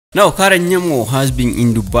Now, Karen Nyamu has been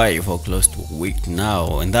in Dubai for close to a week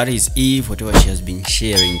now, and that is if whatever she has been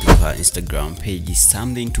sharing through her Instagram page is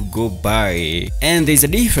something to go by. And there's a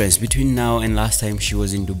difference between now and last time she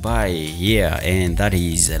was in Dubai, yeah, and that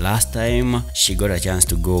is last time she got a chance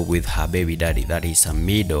to go with her baby daddy, that is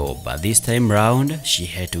Samidoh, but this time round she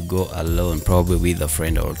had to go alone, probably with a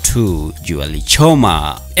friend or two, Julie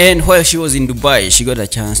Choma. And while she was in Dubai, she got a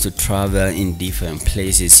chance to travel in different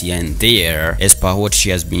places here and there, as per what she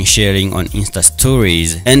has been sharing on Insta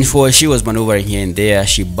stories. And while she was maneuvering here and there,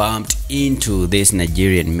 she bumped into this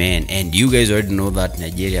Nigerian man, and you guys already know that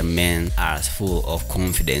Nigerian men are full of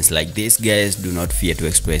confidence. Like, these guys do not fear to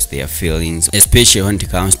express their feelings, especially when it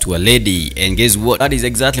comes to a lady. And guess what? That is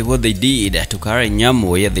exactly what they did to Karen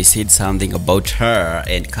Nyamu. Yeah, they said something about her,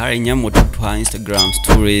 and Karen Nyamu took to her Instagram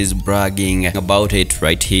stories bragging about it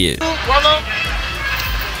right here.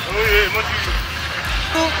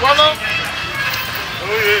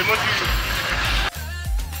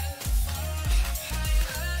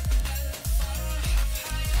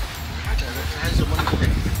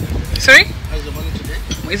 Sorry? How's the morning today?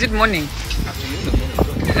 Is it morning? Afternoon or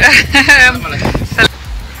morning?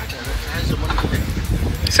 How's the morning today?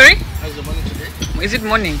 Sorry? How's the morning today? Is it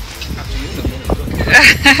morning? Afternoon or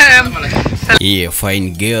morning? Yeah,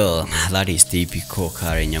 fine girl. That is typical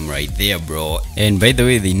Karen Nyamu right there, bro. And by the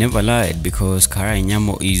way, they never lied, because Karen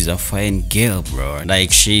Nyamu is a fine girl, bro.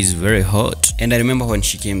 Like, she's very hot. And I remember when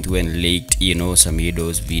she came to and leaked,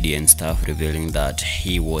 Samidoh's video and stuff, revealing that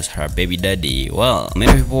he was her baby daddy. Well,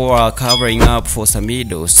 many people are covering up for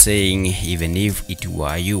Samidoh, saying, even if it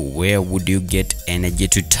were you, where would you get energy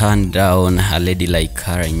to turn down a lady like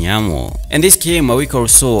Karen Nyamu? And this came a week or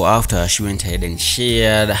so after she went ahead and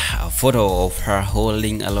shared a photo of her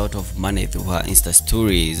holding a lot of money through her Insta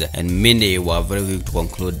stories, and many were very quick to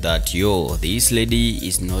conclude that, yo, this lady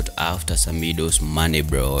is not after Samidoh's money,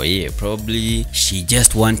 bro. Yeah, probably she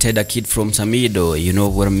just wanted a kid from Samidoh, you know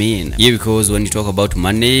what I mean? Yeah, because when you talk about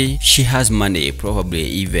money, she has money, probably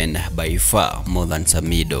even by far more than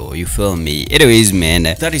Samidoh, you feel me? Anyways, man,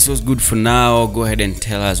 that is what's good for now. Go ahead and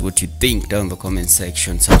tell us what you think down in the comment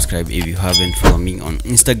section. Subscribe if you haven't. Follow me on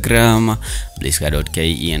Instagram,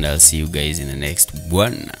 bliska.ke, and I'll see you guys in the next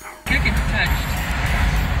one. Click it attached.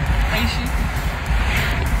 Aishi.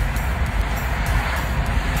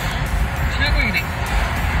 Chako ile.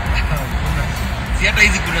 Si hata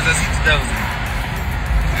hizi kuna za 6,000.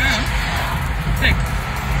 Take.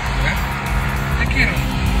 Takiro.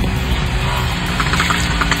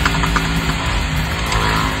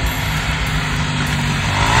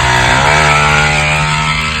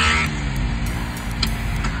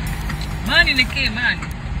 Mani neke mani.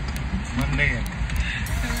 Monday.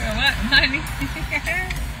 Mani.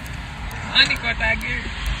 Mani kwa tagi.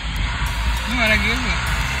 No ara giyo.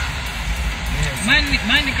 Mani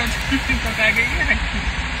kwa tagi.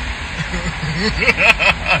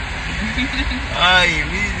 Ai,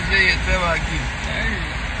 mimi sema aqui.